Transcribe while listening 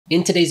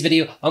In today's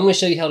video, I'm going to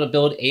show you how to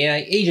build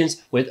AI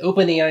agents with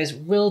OpenAI's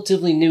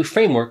relatively new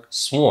framework,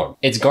 Swarm.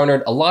 It's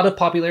garnered a lot of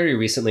popularity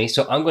recently,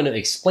 so I'm going to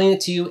explain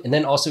it to you and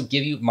then also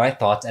give you my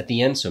thoughts at the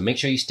end, so make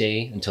sure you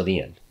stay until the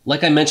end.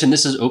 Like I mentioned,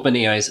 this is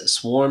OpenAI's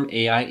Swarm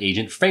AI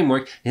agent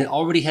framework, and it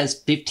already has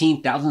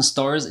 15,000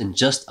 stars in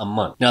just a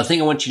month. Now, the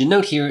thing I want you to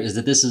note here is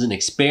that this is an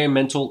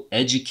experimental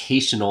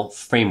educational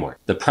framework.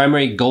 The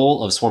primary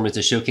goal of Swarm is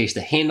to showcase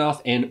the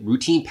handoff and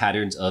routine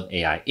patterns of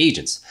AI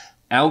agents.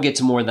 I'll get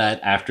to more of that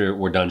after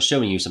we're done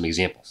showing you some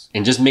examples.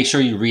 And just make sure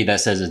you read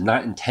that says it's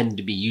not intended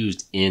to be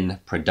used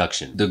in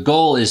production. The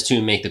goal is to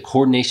make the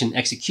coordination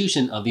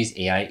execution of these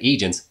AI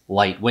agents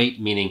lightweight,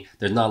 meaning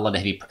there's not a lot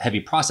of heavy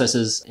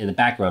processes in the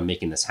background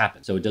making this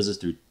happen. So it does this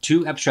through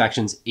two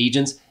abstractions,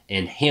 agents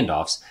and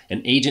handoffs.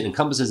 An agent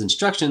encompasses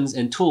instructions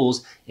and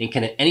tools and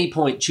can at any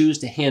point choose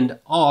to hand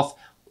off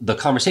the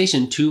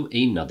conversation to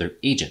another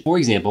agent. For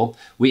example,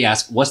 we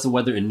ask, what's the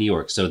weather in New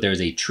York? So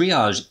there's a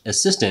triage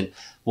assistant.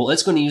 Well,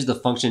 it's going to use the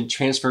function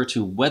transfer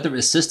to weather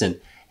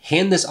assistant,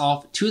 hand this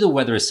off to the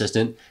weather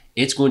assistant.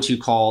 It's going to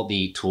call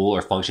the tool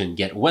or function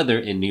get weather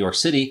in New York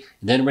City,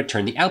 and then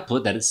return the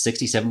output that it's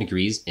 67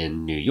 degrees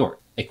in New York.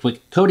 A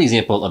quick code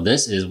example of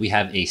this is we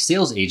have a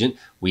sales agent.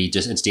 We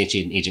just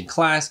instantiate an agent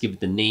class, give it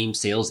the name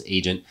sales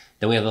agent.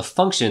 Then we have a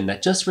function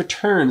that just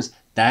returns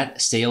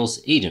that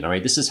sales agent. All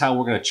right, this is how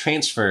we're going to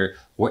transfer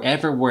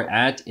wherever we're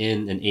at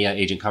in an AI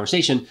agent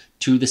conversation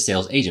to the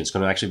sales agent. It's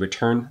going to actually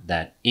return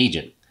that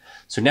agent.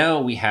 So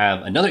now we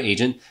have another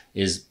agent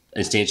is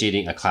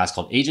instantiating a class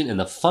called agent, and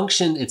the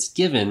function it's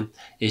given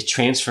is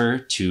transfer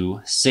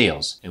to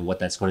sales. And what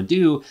that's going to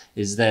do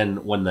is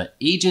then when the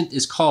agent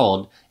is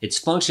called, its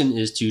function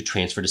is to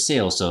transfer to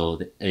sales. So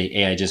the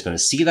AI agent is going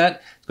to see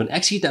that, it's going to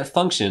execute that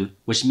function,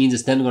 which means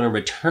it's then going to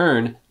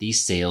return the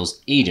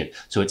sales agent.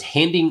 So it's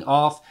handing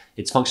off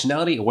its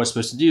functionality or what it's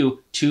supposed to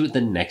do to the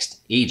next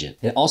agent.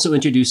 It also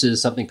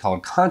introduces something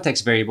called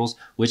context variables,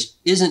 which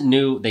isn't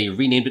new. They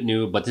renamed it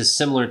new, but this is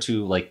similar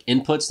to like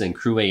inputs in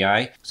Crew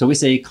AI. So we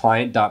say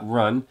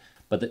client.run,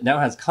 but it now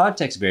has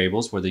context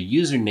variables where the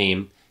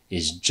username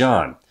is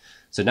John.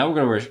 So now we're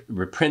going to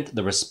reprint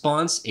the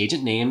response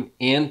agent name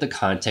and the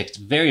context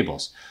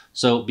variables.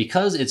 So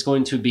because it's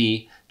going to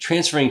be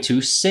transferring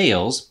to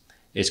sales,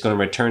 it's going to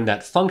return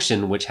that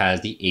function which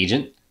has the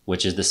agent,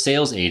 which is the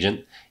sales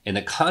agent, and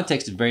the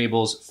context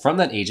variables from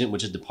that agent,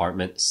 which is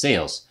department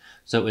sales.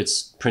 So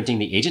it's printing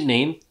the agent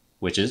name,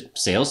 which is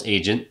sales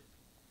agent,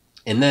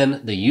 and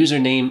then the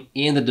username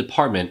and the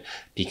department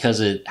because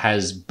it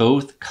has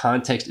both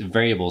context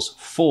variables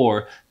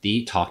for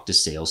the talk to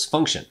sales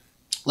function.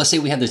 Let's say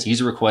we have this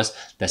user request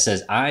that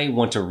says, I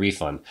want a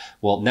refund.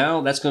 Well,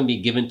 now that's going to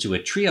be given to a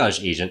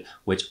triage agent,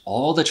 which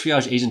all the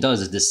triage agent does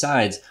is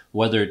decides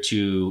whether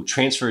to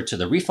transfer to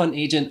the refund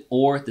agent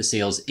or the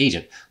sales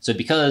agent. So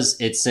because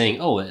it's saying,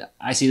 oh,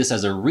 I see this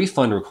as a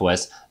refund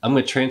request, I'm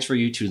going to transfer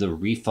you to the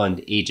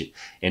refund agent.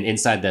 And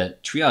inside the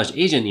triage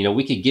agent,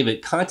 we could give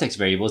it context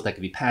variables that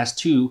could be passed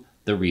to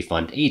the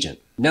refund agent.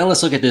 Now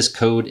let's look at this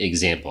code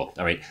example.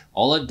 All right,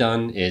 all I've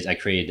done is I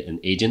created an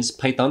agent's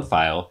Python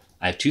file.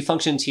 I have two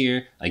functions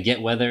here, a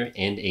get weather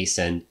and a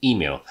send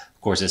email.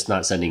 Of course, it's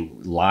not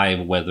sending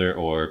live weather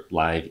or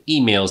live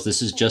emails.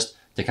 This is just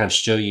to kind of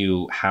show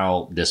you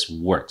how this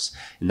works.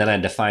 And then I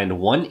defined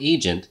one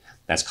agent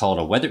that's called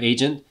a weather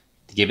agent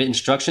to give it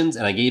instructions,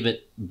 and I gave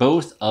it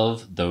both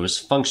of those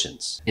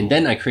functions. And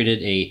then I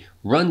created a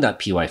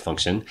run.py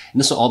function, and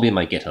this will all be in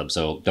my GitHub,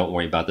 so don't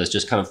worry about this.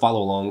 Just kind of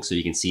follow along so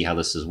you can see how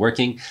this is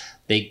working.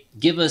 They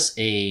give us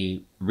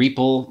a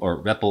REPL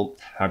or REPL,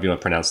 however you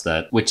want to pronounce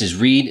that, which is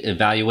read,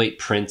 evaluate,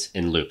 print,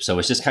 and loop. So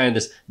it's just kind of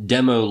this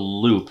demo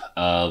loop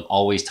of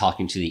always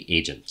talking to the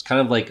agent. It's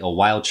kind of like a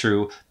while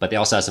true, but they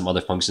also have some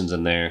other functions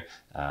in there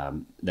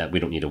that we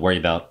don't need to worry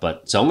about.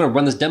 So I'm going to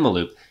run this demo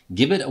loop,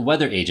 give it a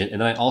weather agent,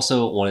 and I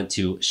also wanted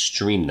to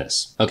stream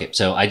this. Okay,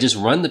 so I just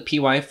run the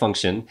py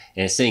function,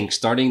 and it's saying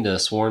starting the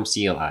Swarm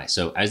CLI.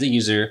 So as the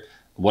user,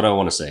 what do I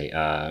want to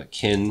say?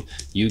 Can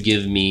you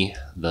give me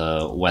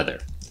the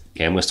weather?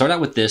 Okay, I'm going to start out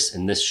with this,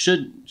 and this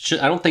should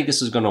I don't think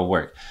this is going to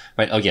work,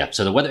 right? Oh yeah,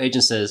 so the weather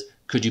agent says,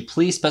 could you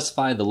please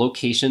specify the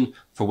location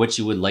for which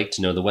you would like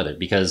to know the weather?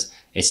 Because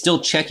it's still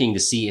checking to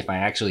see if I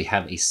actually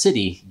have a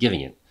city giving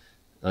it.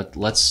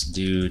 Let's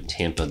do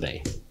Tampa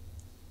Bay.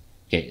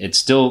 Okay, it's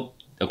still,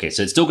 okay,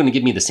 so it's still going to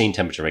give me the same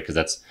temperature, right?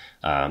 Because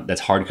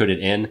that's hard-coded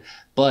in,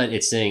 but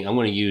it's saying I'm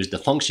going to use the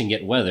function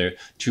get weather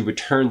to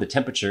return the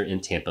temperature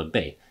in Tampa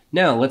Bay.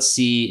 Now let's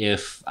see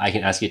if I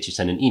can ask it to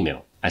send an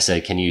email. I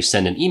said, can you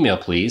send an email,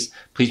 please?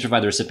 Please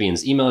provide the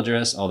recipient's email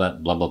address, all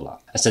that blah, blah, blah.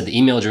 I said the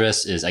email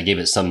address is, I gave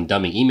it some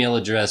dummy email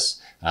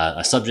address,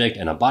 a subject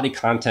and a body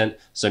content.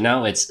 So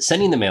now it's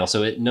sending the mail.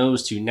 So it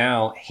knows to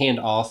now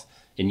hand off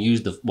and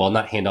use the, well,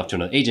 not hand off to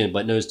another agent,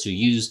 but knows to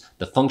use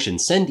the function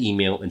send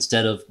email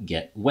instead of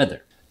get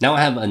weather. Now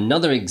I have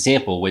another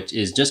example, which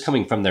is just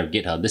coming from their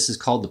GitHub. This is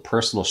called the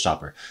personal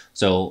shopper.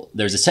 So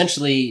there's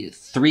essentially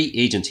 3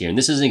 agents here, and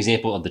this is an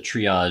example of the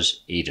triage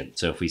agent.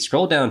 So if we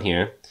scroll down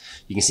here,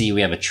 you can see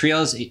we have a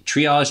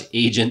triage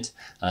agent,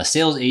 a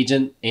sales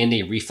agent, and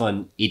a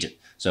refund agent.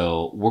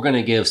 So we're going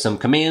to give some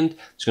command.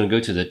 It's going to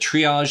go to the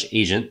triage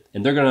agent,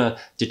 and they're going to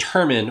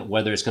determine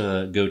whether it's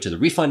going to go to the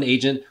refund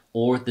agent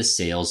or the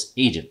sales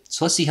agent.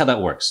 So let's see how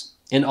that works.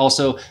 And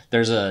also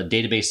there's a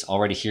database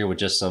already here with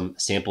just some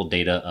sample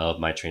data of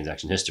my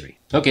transaction history.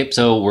 Okay,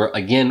 so we're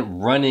again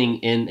running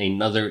in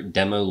another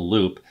demo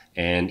loop,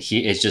 and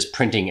it's just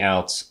printing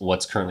out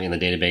what's currently in the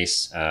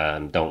database.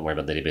 Don't worry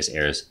about database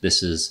errors.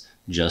 This is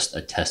just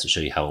a test to show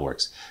you how it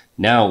works.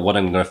 Now, what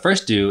I'm going to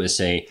first do is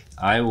say,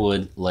 I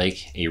would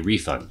like a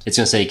refund. It's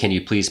going to say, can you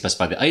please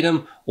specify the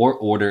item or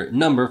order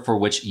number for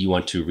which you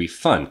want to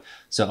refund?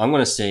 So I'm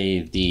going to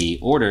say the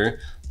order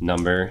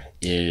number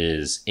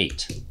is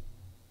 8.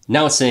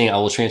 Now it's saying I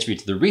will transfer you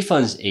to the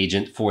refunds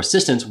agent for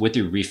assistance with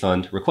your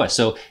refund request.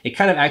 So it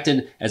kind of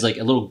acted as like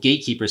a little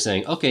gatekeeper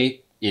saying,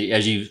 okay,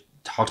 as you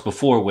talked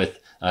before with,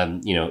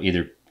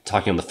 either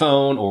talking on the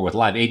phone or with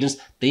live agents,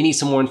 they need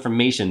some more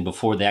information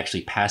before they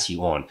actually pass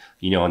you on.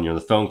 On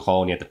the phone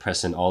call, and you have to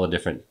press in all the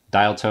different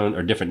dial tone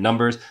or different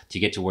numbers to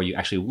get to where you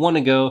actually want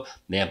to go.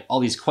 They have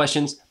all these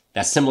questions.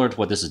 That's similar to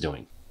what this is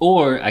doing.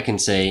 Or I can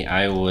say,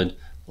 I would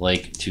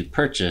like to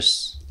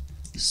purchase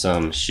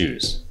some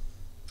shoes.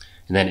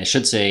 And then it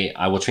should say,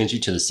 I will transfer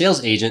you to the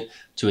sales agent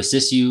to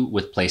assist you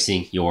with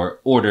placing your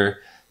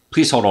order.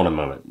 Please hold on a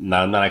moment.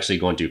 Now, I'm not actually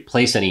going to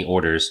place any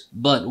orders,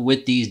 but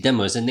with these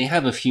demos, and they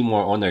have a few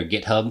more on their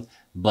GitHub,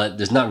 but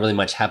there's not really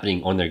much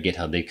happening on their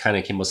GitHub. They kind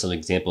of came with some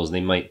examples.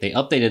 They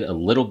updated a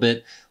little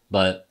bit,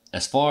 but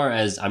as far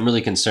as I'm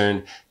really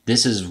concerned,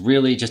 this is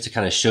really just to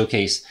kind of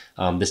showcase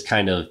this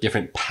kind of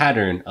different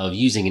pattern of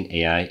using an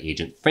AI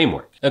agent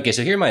framework. Okay,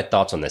 so here are my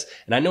thoughts on this.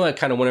 And I know I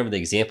kind of went over the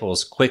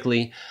examples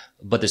quickly,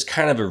 but there's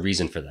kind of a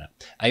reason for that.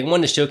 I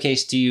wanted to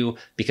showcase to you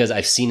because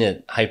I've seen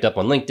it hyped up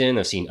on LinkedIn.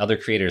 I've seen other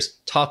creators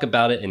talk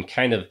about it and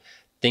kind of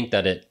think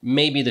that it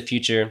may be the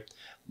future,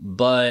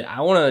 but I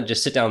want to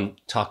just sit down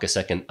and talk a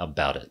second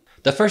about it.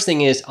 The first thing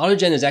is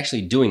AutoGen is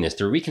actually doing this.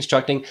 They're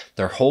reconstructing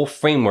their whole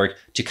framework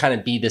to kind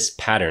of be this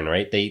pattern,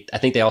 right? I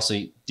think they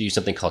also do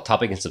something called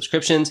topic and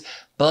subscriptions,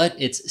 but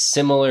it's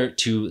similar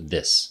to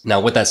this.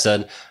 Now, with that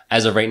said,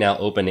 as of right now,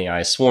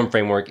 OpenAI Swarm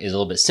framework is a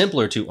little bit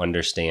simpler to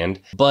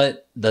understand.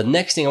 But the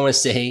next thing I want to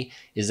say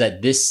is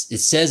that it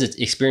says it's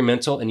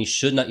experimental and you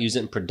should not use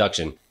it in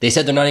production. They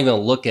said they're not even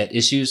going to look at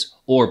issues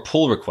or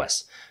pull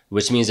requests,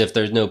 which means if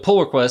there's no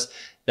pull request,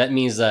 that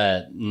means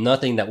that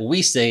nothing that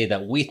we say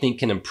that we think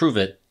can improve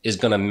it is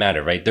going to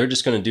matter, right? They're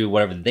just going to do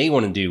whatever they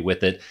want to do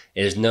with it.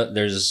 There's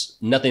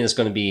nothing that's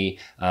going to be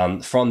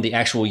from the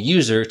actual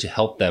user to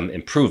help them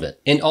improve it.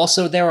 And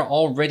also, there are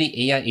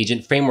already AI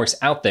agent frameworks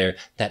out there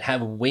that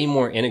have way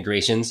more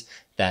integrations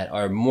there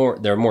are more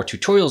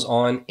tutorials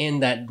on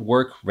and that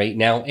work right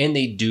now, and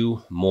they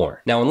do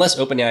more. Now, unless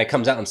OpenAI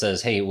comes out and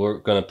says, hey, we're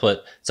going to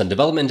put some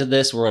development into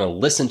this, we're going to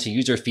listen to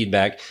user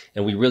feedback,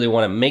 and we really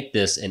want to make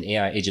this an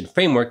AI agent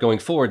framework going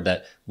forward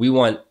that we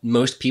want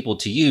most people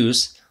to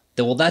use,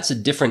 then, well, that's a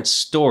different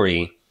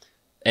story.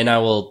 And I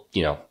will,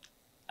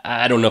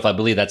 I don't know if I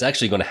believe that's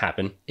actually going to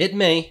happen. It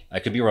may,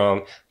 I could be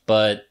wrong,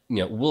 but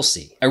we'll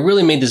see. I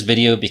really made this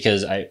video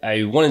because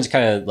I wanted to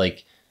kind of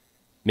like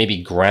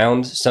maybe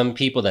ground some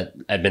people that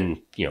have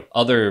been,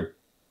 other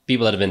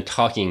people that have been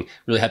talking,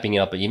 really hyping it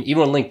up. But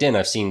even on LinkedIn,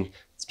 I've seen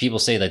people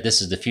say that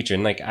this is the future.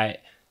 And like, I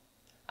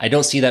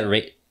don't see that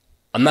right.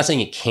 I'm not saying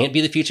it can't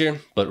be the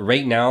future, but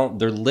right now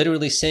they're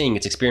literally saying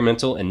it's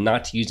experimental and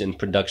not to use it in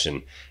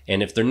production.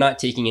 And if they're not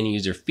taking any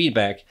user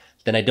feedback,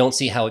 then I don't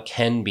see how it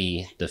can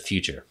be the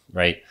future,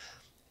 right?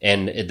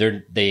 And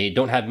they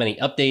don't have many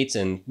updates,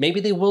 and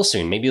maybe they will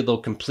soon. Maybe they'll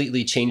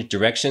completely change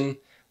direction,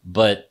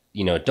 but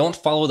don't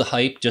follow the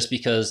hype just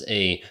because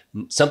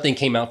something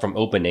came out from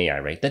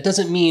OpenAI, right? That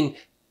doesn't mean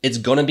it's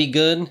gonna be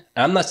good.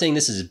 I'm not saying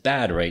this is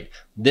bad, right?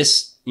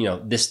 This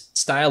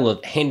style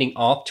of handing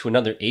off to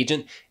another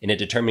agent and it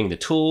determining the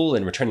tool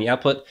and returning the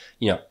output,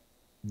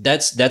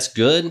 that's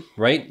good,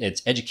 right?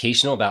 It's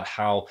educational about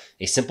how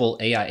a simple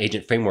AI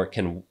agent framework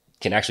can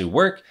actually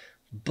work,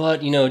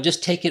 but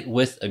just take it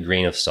with a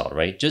grain of salt,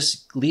 right?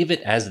 Just leave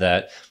it as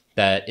that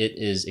it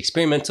is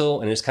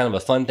experimental and it's kind of a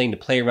fun thing to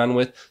play around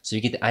with, so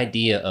you get the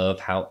idea of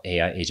how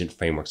AI agent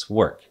frameworks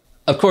work.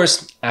 Of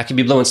course, I could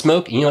be blowing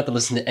smoke and you don't have to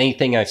listen to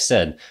anything I've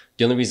said.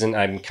 The only reason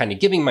I'm kind of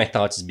giving my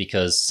thoughts is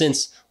because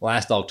since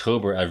last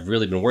October, I've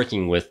really been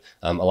working with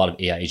a lot of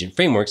AI agent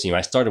frameworks.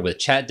 I started with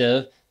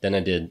ChatDev, then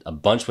I did a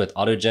bunch with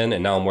AutoGen,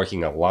 and now I'm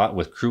working a lot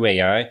with Crew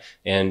AI.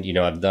 And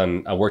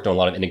I worked on a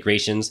lot of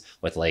integrations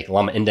with like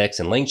Llama Index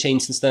and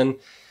LangChain since then.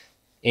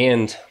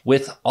 And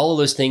with all of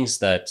those things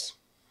that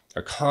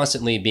are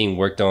constantly being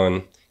worked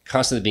on,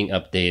 constantly being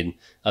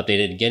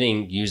updated,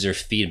 getting user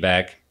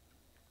feedback,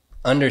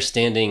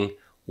 understanding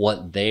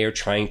what they're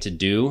trying to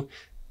do,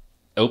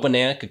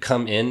 OpenAI could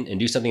come in and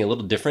do something a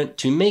little different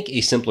to make a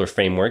simpler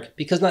framework,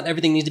 because not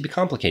everything needs to be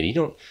complicated. You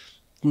don't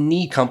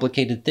need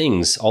complicated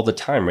things all the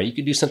time, right? You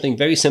could do something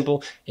very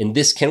simple and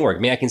this can work. I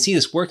mean, I can see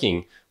this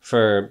working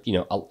for,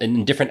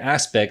 in different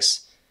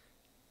aspects,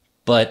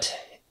 but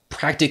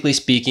practically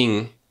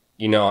speaking,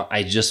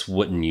 I just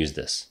wouldn't use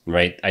this,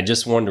 right? I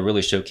just wanted to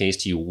really showcase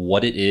to you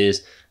what it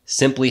is,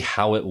 simply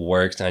how it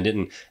works. And I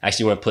didn't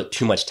actually want to put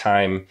too much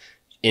time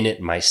in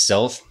it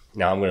myself.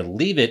 Now I'm going to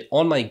leave it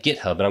on my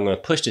GitHub, and I'm going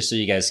to push this so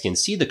you guys can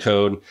see the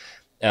code.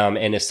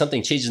 And if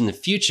something changes in the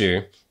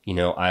future, you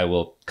know, I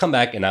will come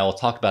back and I will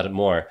talk about it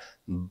more.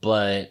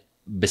 But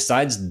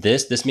besides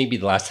this may be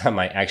the last time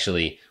I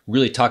actually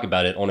really talk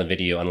about it on a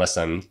video, unless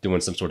I'm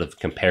doing some sort of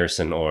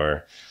comparison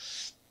or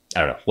I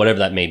don't know, whatever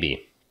that may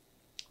be.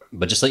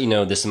 But just to let you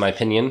know, this is my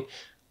opinion.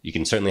 You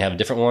can certainly have a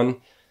different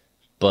one,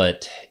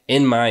 but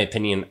in my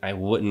opinion, I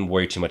wouldn't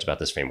worry too much about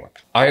this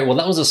framework. All right, well,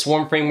 that was a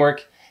Swarm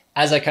framework.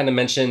 As I kind of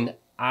mentioned,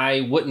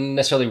 I wouldn't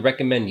necessarily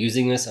recommend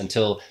using this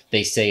until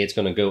they say it's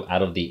going to go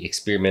out of the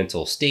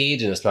experimental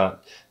stage and it's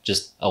not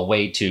just a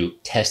way to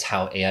test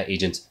how AI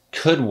agents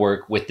could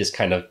work with this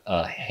kind of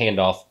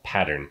handoff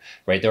pattern,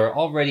 right? There are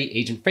already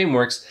agent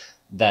frameworks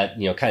that,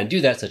 you know, kind of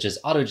do that, such as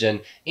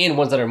AutoGen, and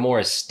ones that are more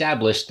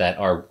established that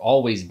are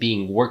always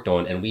being worked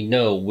on and we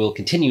know will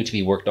continue to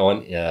be worked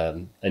on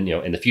in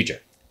the future.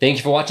 Thank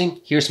you for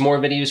watching. Here's some more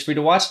videos for you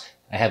to watch.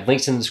 I have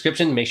links in the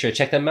description. Make sure to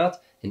check them out,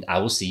 and I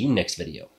will see you next video.